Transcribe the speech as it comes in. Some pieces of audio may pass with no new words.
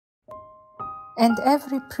And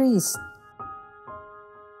every priest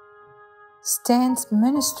stands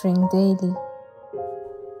ministering daily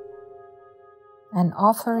and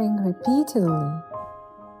offering repeatedly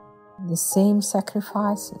the same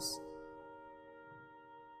sacrifices,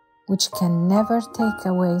 which can never take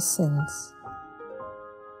away sins.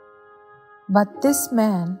 But this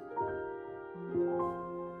man,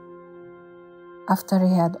 after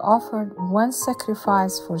he had offered one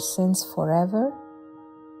sacrifice for sins forever,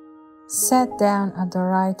 sat down at the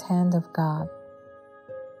right hand of God.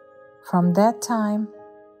 From that time,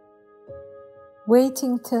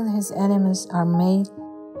 waiting till his enemies are made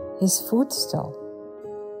his footstool.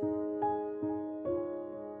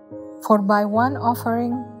 For by one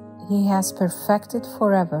offering he has perfected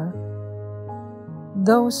forever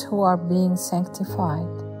those who are being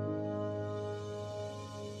sanctified.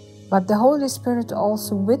 But the Holy Spirit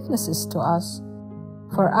also witnesses to us,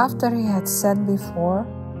 for after he had said before,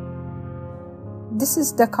 "This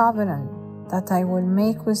is the covenant that I will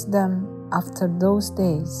make with them after those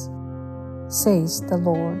days, says the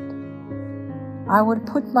Lord. I will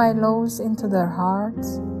put my laws into their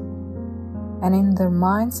hearts, and in their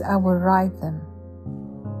minds I will write them."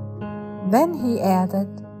 Then he added,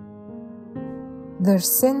 "Their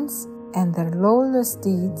sins and their lawless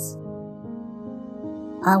deeds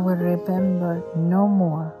I will remember no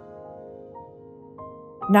more."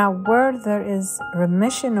 Now where there is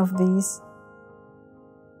remission of these,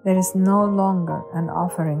 there is no longer an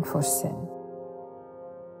offering for sin.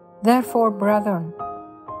 Therefore, brethren,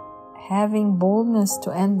 having boldness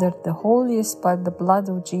to enter the holiest by the blood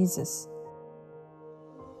of Jesus,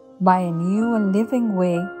 by a new and living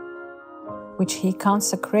way which he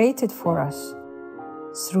consecrated for us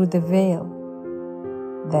through the veil,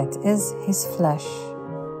 that is his flesh,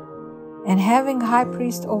 and having high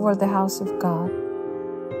priest over the house of God,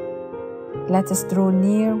 let us draw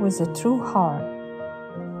near with a true heart,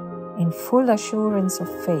 in full assurance of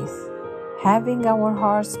faith, having our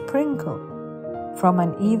hearts sprinkled from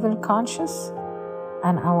an evil conscience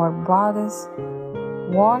and our bodies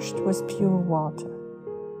washed with pure water.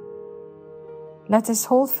 Let us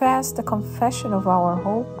hold fast the confession of our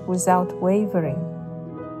hope without wavering,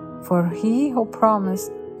 for he who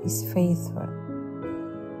promised is faithful.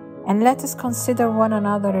 And let us consider one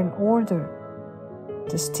another in order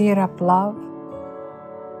to stir up love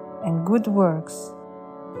and good works,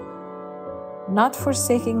 not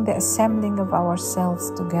forsaking the assembling of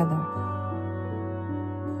ourselves together,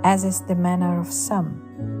 as is the manner of some,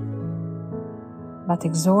 but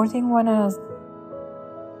exhorting one another,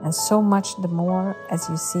 and so much the more as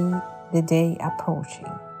you see the day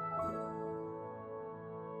approaching.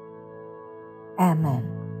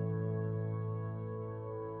 Amen.